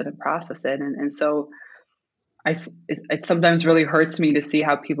digest it and process it. And so it sometimes really hurts me to see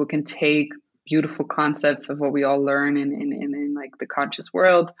how people can take beautiful concepts of what we all learn in like the conscious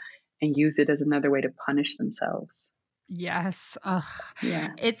world and use it as another way to punish themselves. Yes. Ugh. Yeah.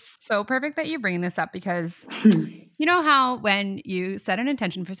 It's so perfect that you bring this up because you know how when you set an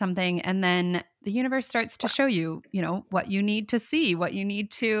intention for something and then the universe starts to show you, what you need to see, what you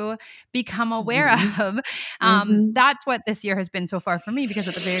need to become aware Mm-hmm. of. Mm-hmm. That's what this year has been so far for me because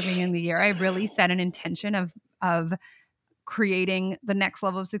at the very beginning of the year, I really set an intention of creating the next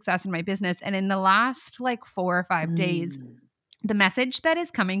level of success in my business. And in the last like 4 or 5 days, Mm. the message that is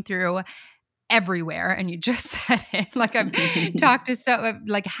coming through everywhere. And you just said it like I've talked to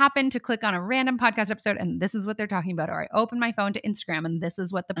like happened to click on a random podcast episode and this is what they're talking about. Or I open my phone to Instagram and this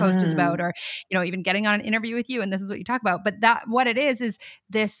is what the post is about. Mm. Or, even getting on an interview with you and this is what you talk about. But that what it is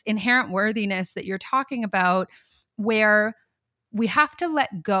this inherent worthiness that you're talking about where we have to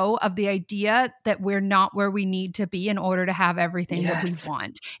let go of the idea that we're not where we need to be in order to have everything that we Yes.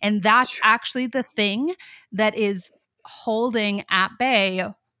 want. And that's actually the thing that is holding at bay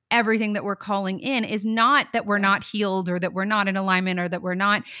everything that we're calling in is not that we're Yeah. not healed or that we're not in alignment or that we're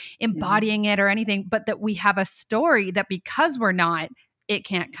not Mm-hmm. embodying it or anything, but that we have a story that because we're not, it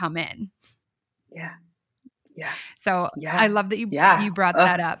can't come in. Yeah. Yeah. So Yeah. I love that Yeah. you brought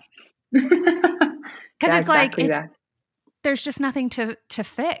that up because Yeah, it's like, exactly that. there's just nothing to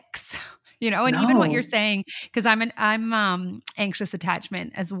fix, and even what you're No. saying, because I'm anxious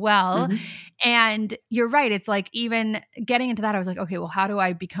attachment as well. Mm-hmm. And you're right. It's like even getting into that, I was like, okay, well, how do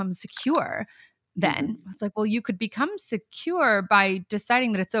I become secure? Then Mm-hmm. it's like, well, you could become secure by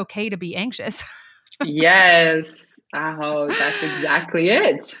deciding that it's okay to be anxious. Yes. Oh, that's exactly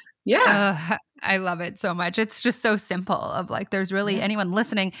it. Yeah. I love it so much. It's just so simple of like, there's really Yeah. anyone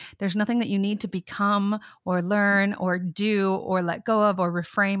listening, there's nothing that you need to become or learn or do or let go of or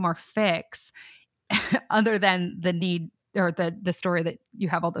reframe or fix other than the need or the story that you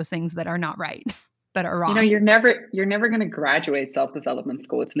have all those things that are not right, that are You know, wrong. you're never going to graduate self-development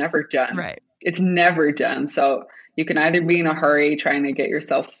school. It's never done. Right. It's never done. So you can either be in a hurry trying to get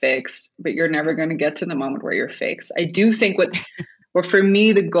yourself fixed, but you're never going to get to the moment where you're fixed. I do think what for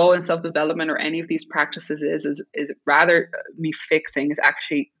me the goal in self-development or any of these practices is rather me fixing is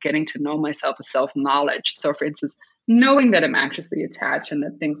actually getting to know myself as self-knowledge. So for instance, knowing that I'm anxiously attached and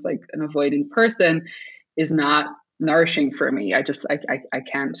that things like an avoiding person is not nourishing for me. I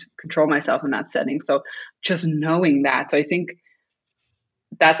can't control myself in that setting. So just knowing that. So I think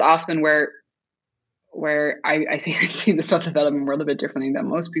that's often where I think I see the self-development world a bit differently than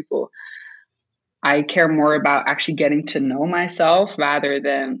most people. I care more about actually getting to know myself rather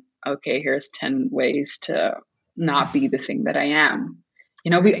than, okay, here's 10 ways to not be the thing that I am.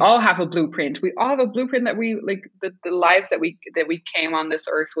 We Right. all have a blueprint. We all have a blueprint that we like the lives that we came on this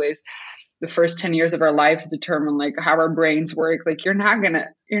earth with. The first 10 years of our lives determine like how our brains work. Like you're not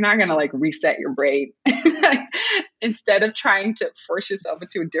gonna like reset your brain. Instead of trying to force yourself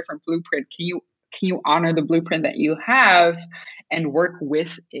into a different blueprint, can you honor the blueprint that you have and work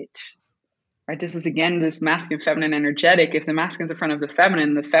with it? Right? This is again this masculine feminine energetic. If the masculine's in front of the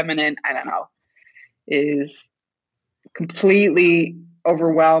feminine, I don't know, is completely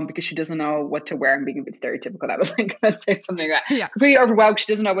overwhelmed because she doesn't know what to wear. I'm being a bit stereotypical. I was like gonna say something like that. Yeah. Completely overwhelmed. She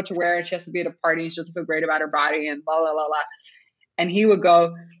doesn't know what to wear and she has to be at a party and she doesn't feel great about her body and blah blah blah blah. And he would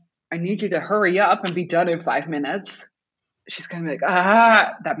go, I need you to hurry up and be done in 5 minutes. She's gonna be like,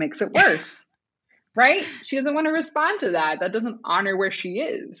 that makes it worse. Right? She doesn't want to respond to that. That doesn't honor where she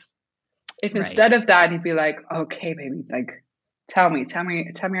is. If instead Right. of that, he'd be like, okay, baby, like, tell me how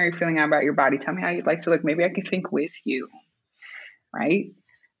you're feeling about your body. Tell me how you'd like to look. Maybe I can think with you, right?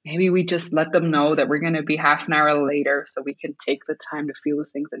 Maybe we just let them know that we're going to be half an hour later so we can take the time to feel the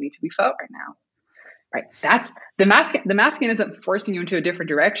things that need to be felt right now, right? That's the masculine. The masculine isn't forcing you into a different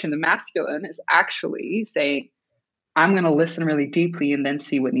direction. The masculine is actually saying, I'm going to listen really deeply and then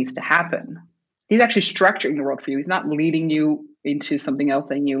see what needs to happen. He's actually structuring the world for you. He's not leading you into something else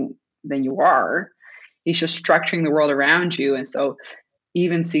than you are. He's just structuring the world around you. And so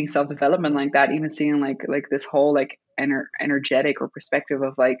even seeing self-development like that, even seeing like this whole like energetic or perspective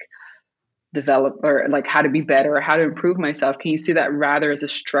of like develop or like how to be better or how to improve myself, can you see that rather as a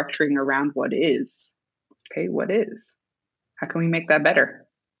structuring around what is? Okay, what is? How can we make that better?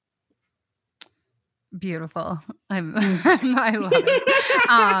 Beautiful. I love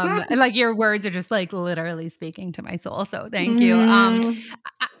it. Like your words are just like literally speaking to my soul. So thank you. Mm,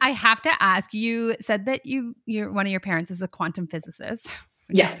 I have to ask, you said that you're one of your parents is a quantum physicist,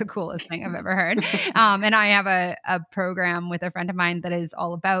 which is yeah. the coolest thing I've ever heard. And I have a program with a friend of mine that is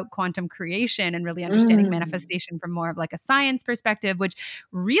all about quantum creation and really understanding Mm, manifestation from more of like a science perspective, which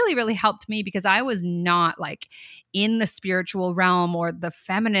really, really helped me because I was not like in the spiritual realm or the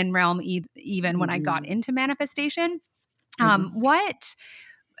feminine realm, even when I got mhm, into manifestation. mhm. What,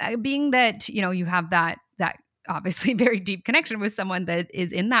 being that, you have that obviously very deep connection with someone that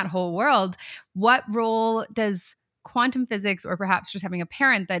is in that whole world, what role does quantum physics, or perhaps just having a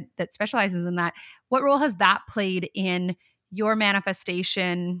parent that specializes in that, what role has that played in your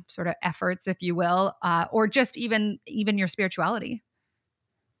manifestation sort of efforts, if you will, or just even your spirituality?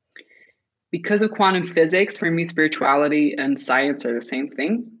 Because of quantum physics, for me, spirituality and science are the same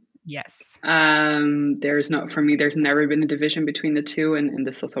thing. Yes. There's no, for me, there's never been a division between the two. And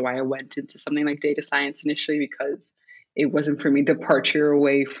this is also why I went into something like data science initially, because it wasn't for me departure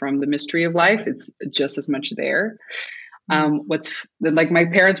away from the mystery of life. It's just as much there. Mm. What's like my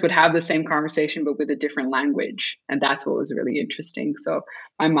parents would have the same conversation, but with a different language. And that's what was really interesting. So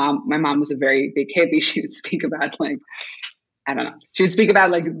my mom was a very big hippie. She would speak about like, I don't know. She would speak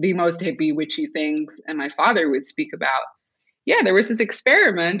about like the most hippie witchy things. And my father would speak about, yeah, there was this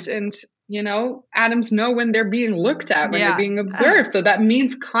experiment and, atoms know when they're being looked at, when they're Yeah. being observed. So that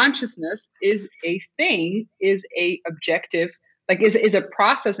means consciousness is a thing, is a objective, like is a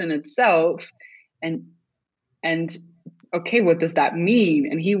process in itself. And okay, what does that mean?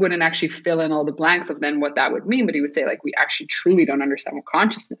 And he wouldn't actually fill in all the blanks of then what that would mean, but he would say like, we actually truly don't understand what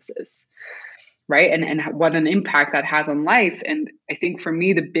consciousness is. Right. And what an impact that has on life. And I think for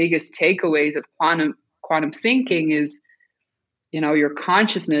me, the biggest takeaways of quantum thinking is, your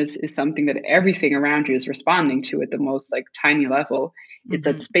consciousness is something that everything around you is responding to at the most like tiny level. It's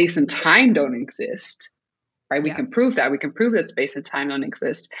that Mhm. space and time don't exist, right? We Yeah. can prove that. We can prove that space and time don't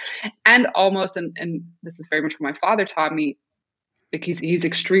exist. And almost, and this is very much what my father taught me, like he's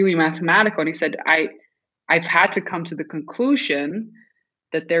extremely mathematical. And he said, I've had to come to the conclusion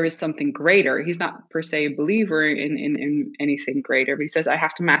that there is something greater. He's not per se a believer in anything greater, but he says, I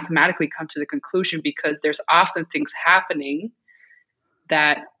have to mathematically come to the conclusion because there's often things happening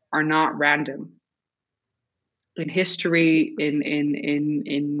that are not random in history,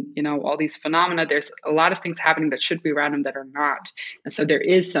 in all these phenomena. There's a lot of things happening that should be random that are not, and so there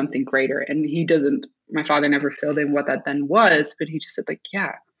is something greater. And he doesn't. My father never filled in what that then was, but he just said like,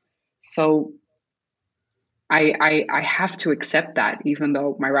 yeah. So I have to accept that, even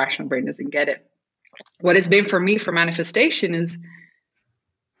though my rational brain doesn't get it. What it's been for me for manifestation is,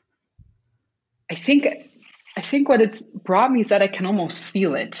 I think I think what it's brought me is that I can almost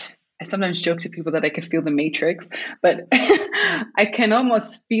feel it. I sometimes joke to people that I can feel the matrix, but I can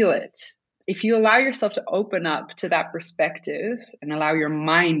almost feel it. If you allow yourself to open up to that perspective and allow your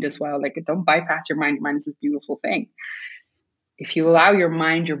mind as well, like don't bypass your mind. Your mind is this beautiful thing. If you allow your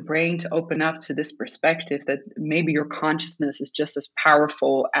mind, your brain to open up to this perspective that maybe your consciousness is just as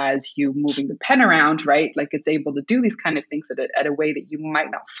powerful as you moving the pen around, right? Like it's able to do these kind of things at a way that you might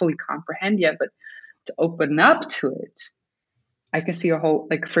not fully comprehend yet, but to open up to it, I can see a whole,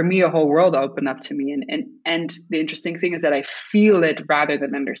 like for me, a whole world open up to me. And the interesting thing is that I feel it rather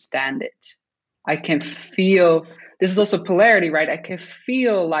than understand it. I can feel, this is also polarity, right? I can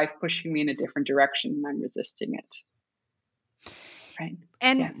feel life pushing me in a different direction and I'm resisting it. Right.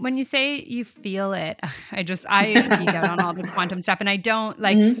 And Yeah. when you say you feel it, I geek out on all the quantum stuff. And I don't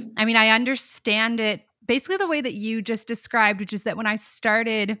like, Mm-hmm. I mean, I understand it basically the way that you just described, which is that when I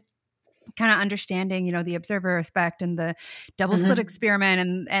started kind of understanding, the observer effect and the double slit Mm-hmm.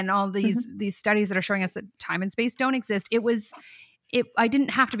 experiment and all Mm-hmm. these studies that are showing us that time and space don't exist, I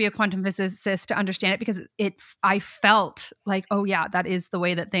didn't have to be a quantum physicist to understand it because I felt like, oh yeah, that is the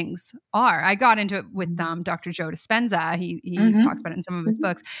way that things are. I got into it with Dr. Joe Dispenza. He talks Mm-hmm. about it in some of his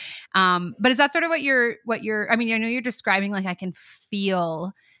books. But is that sort of I mean, I know you're describing like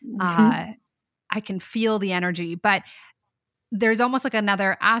Mm-hmm. I can feel the energy, but there's almost like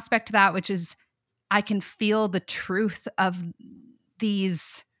another aspect to that, which is I can feel the truth of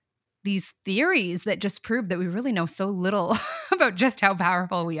these these theories that just prove that we really know so little about just how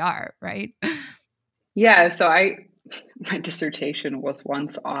powerful we are, right? Yeah. So my dissertation was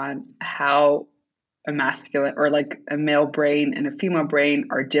once on how a masculine or like a male brain and a female brain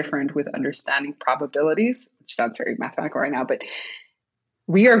are different with understanding probabilities, which sounds very mathematical right now, but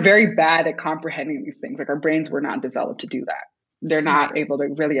we are very bad at comprehending these things. Like our brains were not developed to do that. They're not able to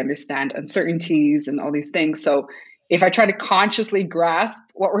really understand uncertainties and all these things. So if I try to consciously grasp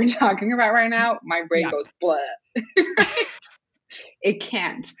what we're talking about right now, my brain Yeah. goes blah. It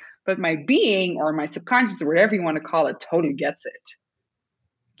can't. But my being or my subconscious or whatever you want to call it totally gets it.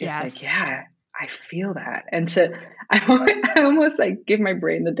 It's like, Yes. yeah, I feel that. And I almost like give my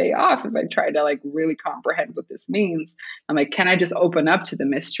brain the day off if I try to like really comprehend what this means. I'm like, can I just open up to the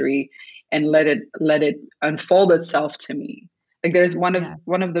mystery and let it unfold itself to me? Like there's one of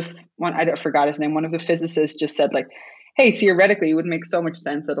I forgot his name. One of the physicists just said like, hey, theoretically, it would make so much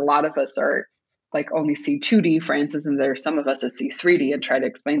sense that a lot of us are like only see 2D, for instance, and there are some of us that see 3D and try to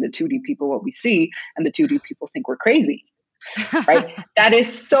explain the 2D people what we see, and the 2D people think we're crazy. Right? That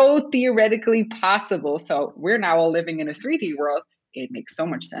is so theoretically possible. So we're now all living in a 3D world. It makes so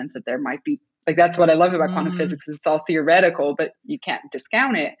much sense that there might be, like, that's what I love about quantum physics. It's all theoretical, but you can't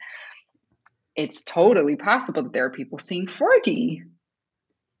discount it. It's totally possible that there are people seeing 4D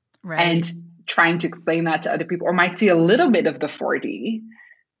and trying to explain that to other people, or might see a little bit of the 4D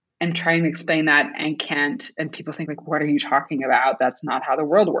and trying to explain that and can't. And people think like, what are you talking about? That's not how the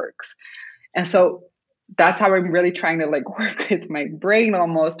world works. And so that's how I'm really trying to like work with my brain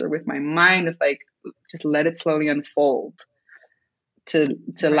almost, or with my mind, of like, just let it slowly unfold to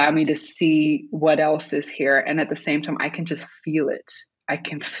allow me to see what else is here. And at the same time, I can just feel it. I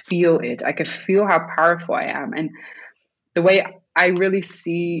can feel it. I can feel how powerful I am. And the way I really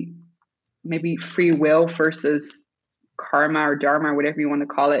see maybe free will versus karma or dharma, or whatever you want to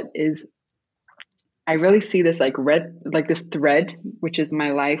call it, is I really see this like this thread, which is my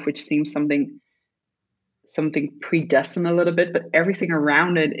life, which seems something predestined a little bit, but everything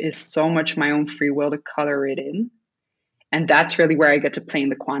around it is so much my own free will to color it in. And that's really where I get to play in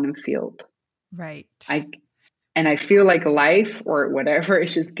the quantum field. Right. I feel like life or whatever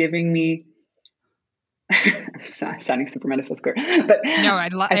is just giving me I'm sounding super metaphysical, but no, I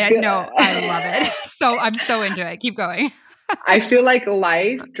love it. So I'm so into it. Keep going. I feel like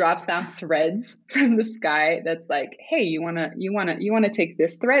life drops down threads from the sky that's like, hey, you wanna take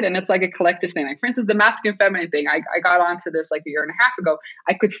this thread, and it's like a collective thing. Like, for instance, the masculine feminine thing. I got onto this like a year and a half ago.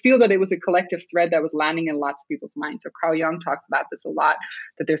 I could feel that it was a collective thread that was landing in lots of people's minds. So Carl Jung talks about this a lot,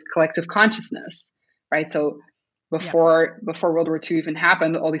 that there's collective consciousness, right? So before World War II even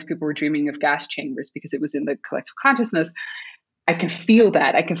happened, all these people were dreaming of gas chambers because it was in the collective consciousness. I can feel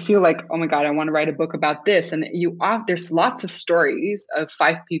that. I can feel like, oh my God, I want to write a book about this. And there's lots of stories of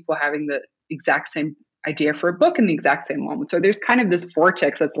 5 people having the exact same idea for a book in the exact same moment. So there's kind of this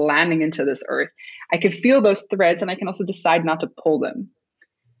vortex that's landing into this earth. I can feel those threads, and I can also decide not to pull them.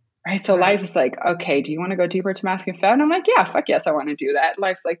 Right. So life is like, okay, do you want to go deeper to masculine and feminine? I'm like, yeah, fuck yes, I want to do that.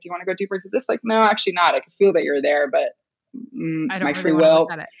 Life's like, do you want to go deeper to this? Like, no, actually not. I can feel that you're there, but I don't my really want to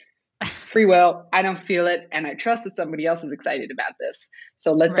look at it. Free will, I don't feel it, and I trust that somebody else is excited about this.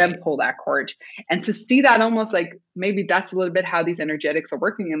 So let them pull that cord. And to see that, almost like maybe that's a little bit how these energetics are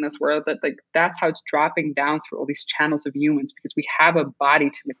working in this world, that like that's how it's dropping down through all these channels of humans, because we have a body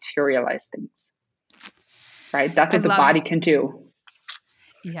to materialize things. Right? That's what the body can do.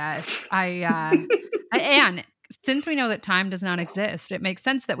 Yes. And since we know that time does not exist, it makes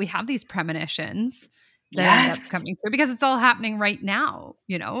sense that we have these premonitions that end up coming through, because it's all happening right now,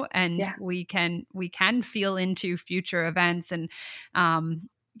 and we can feel into future events. And what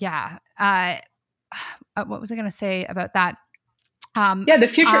was I going to say about that? The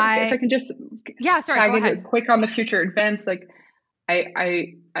future, if I can just go ahead. Quick on the future events, like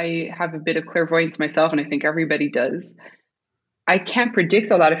I have a bit of clairvoyance myself, and I think everybody does. I can't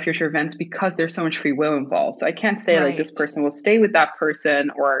predict a lot of future events because there's so much free will involved. So I can't say like this person will stay with that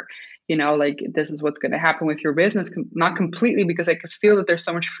person, or, like this is what's going to happen with your business. Not completely, because I could feel that there's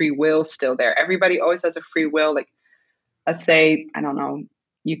so much free will still there. Everybody always has a free will. Like, let's say, I don't know,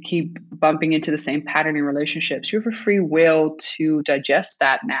 you keep bumping into the same pattern in relationships. You have a free will to digest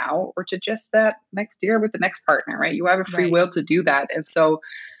that now, or to digest that next year with the next partner, right? You have a free will to do that. And so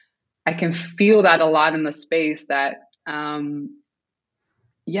I can feel that a lot in the space that,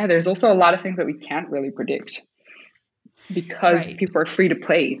 there's also a lot of things that we can't really predict, because people are free to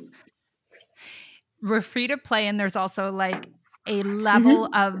play. We're free to play. And there's also like a level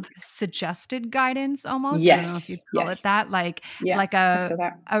of suggested guidance almost. Yes. I don't know if you'd call it that. Like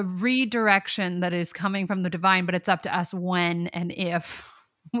a redirection that is coming from the divine, but it's up to us when and if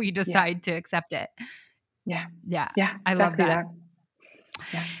we decide to accept it. Yeah. I love that.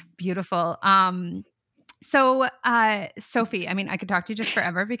 Yeah. Beautiful. So, Sophie, I mean, I could talk to you just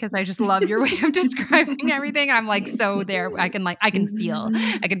forever because I just love your way of describing everything. I'm like, so there, I can feel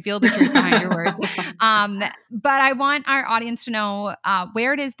the truth behind your words. But I want our audience to know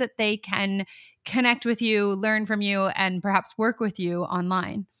where it is that they can connect with you, learn from you, and perhaps work with you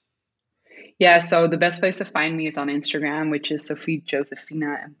online. Yeah, so the best place to find me is on Instagram, which is Sophie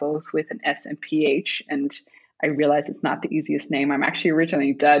Josephina, and both with an S and PH. And I realize it's not the easiest name. I'm actually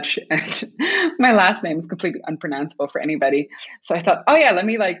originally Dutch, and my last name is completely unpronounceable for anybody. So I thought, oh yeah, let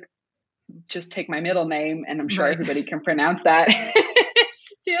me just take my middle name, and I'm sure everybody can pronounce that.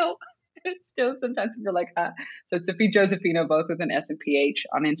 It's still sometimes people are like, So it's Sophie Josephina, both with an S and PH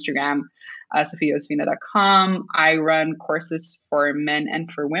on Instagram, SophieJosephina.com. I run courses for men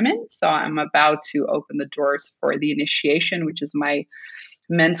and for women. So I'm about to open the doors for the initiation, which is my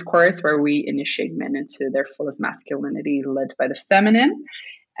men's course where we initiate men into their fullest masculinity led by the feminine.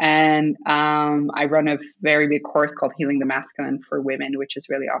 And I run a very big course called Healing the Masculine for Women, which is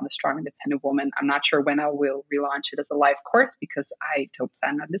really on the strong, independent woman. I'm not sure when I will relaunch it as a live course because I don't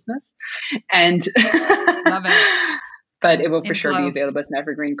plan my business. And love it. But it will for sure be available as an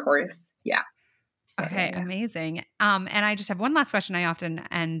evergreen course. Yeah. Okay, amazing. And I just have one last question. I often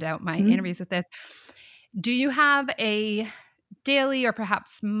end out my interviews with this. Do you have a daily or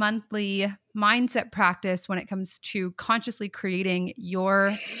perhaps monthly mindset practice when it comes to consciously creating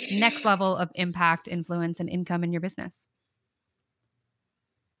your next level of impact, influence, and income in your business?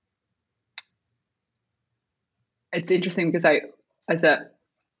 It's interesting because as a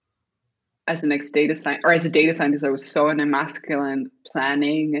data scientist, I was so into masculine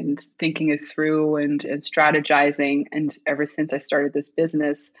planning and thinking it through and strategizing. And ever since I started this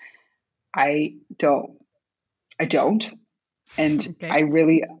business, I don't. And okay. I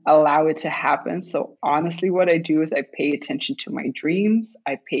really allow it to happen. So honestly, what I do is I pay attention to my dreams.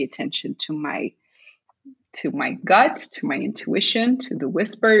 I pay attention to my gut, to my intuition, to the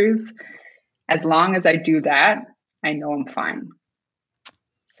whispers. As long as I do that, I know I'm fine.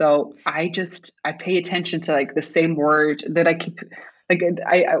 So I pay attention to the same word that I keep.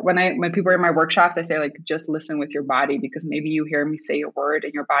 When people are in my workshops, I say just listen with your body, because maybe you hear me say a word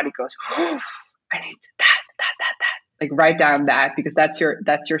and your body goes, oh, I need that. Write down that, because that's your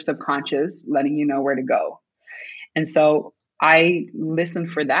subconscious letting you know where to go. And so I listen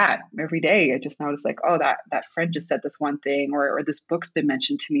for that every day. I just notice oh, that friend just said this one thing, or this book's been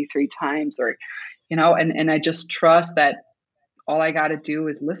mentioned to me 3 times, or, and I just trust that all I got to do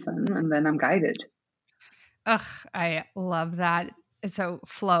is listen, and then I'm guided. Ugh, I love that. So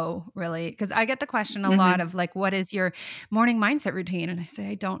flow, really, because I get the question a lot of what is your morning mindset routine? And I say,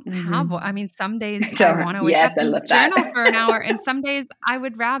 I don't have one. I mean, some days I want to wake up and journal for an hour, and some days I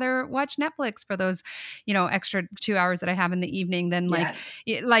would rather watch Netflix for those, extra 2 hours that I have in the evening than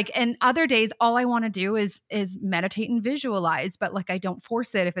and other days, all I want to do is meditate and visualize, but I don't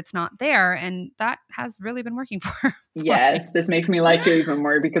force it if it's not there. And that has really been working for Yes, me. This makes me like you even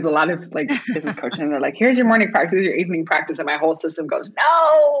more, because a lot of business coaching, they're like, here's your morning practice, here's your evening practice. And my whole system goes,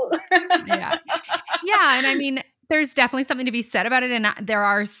 no. Yeah. And I mean, there's definitely something to be said about it. And there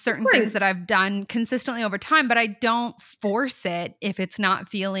are certain things that I've done consistently over time, but I don't force it if it's not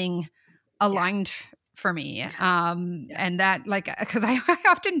feeling aligned for me. Yes. And that because I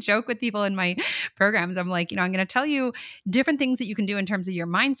often joke with people in my programs, I'm like, I'm going to tell you different things that you can do in terms of your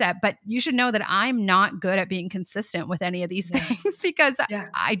mindset, but you should know that I'm not good at being consistent with any of these things, because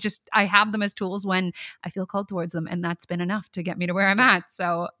I have them as tools when I feel called towards them. And that's been enough to get me to where I'm at.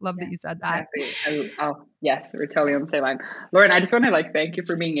 So love that you said that. Exactly. Yes, we're totally on the same line. Lauren, I just want to thank you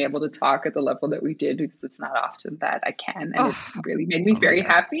for being able to talk at the level that we did, because it's not often that I can. And it really made me very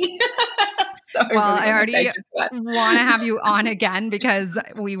happy. So I already want to have you on again, because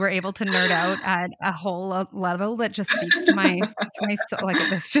we were able to nerd out at a whole level that just speaks to my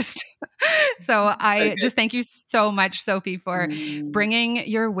this just. So I just thank you so much, Sophie, for bringing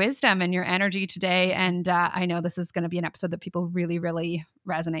your wisdom and your energy today. And I know this is going to be an episode that people really, really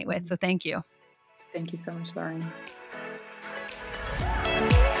resonate with. So thank you. Thank you so much, Lauren.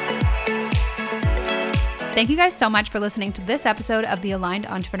 Thank you guys so much for listening to this episode of the Aligned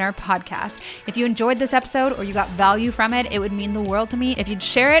Entrepreneur Podcast. If you enjoyed this episode or you got value from it, it would mean the world to me if you'd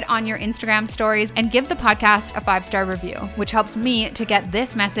share it on your Instagram stories and give the podcast a 5-star review, which helps me to get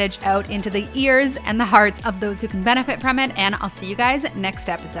this message out into the ears and the hearts of those who can benefit from it. And I'll see you guys next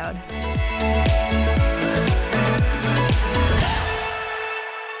episode.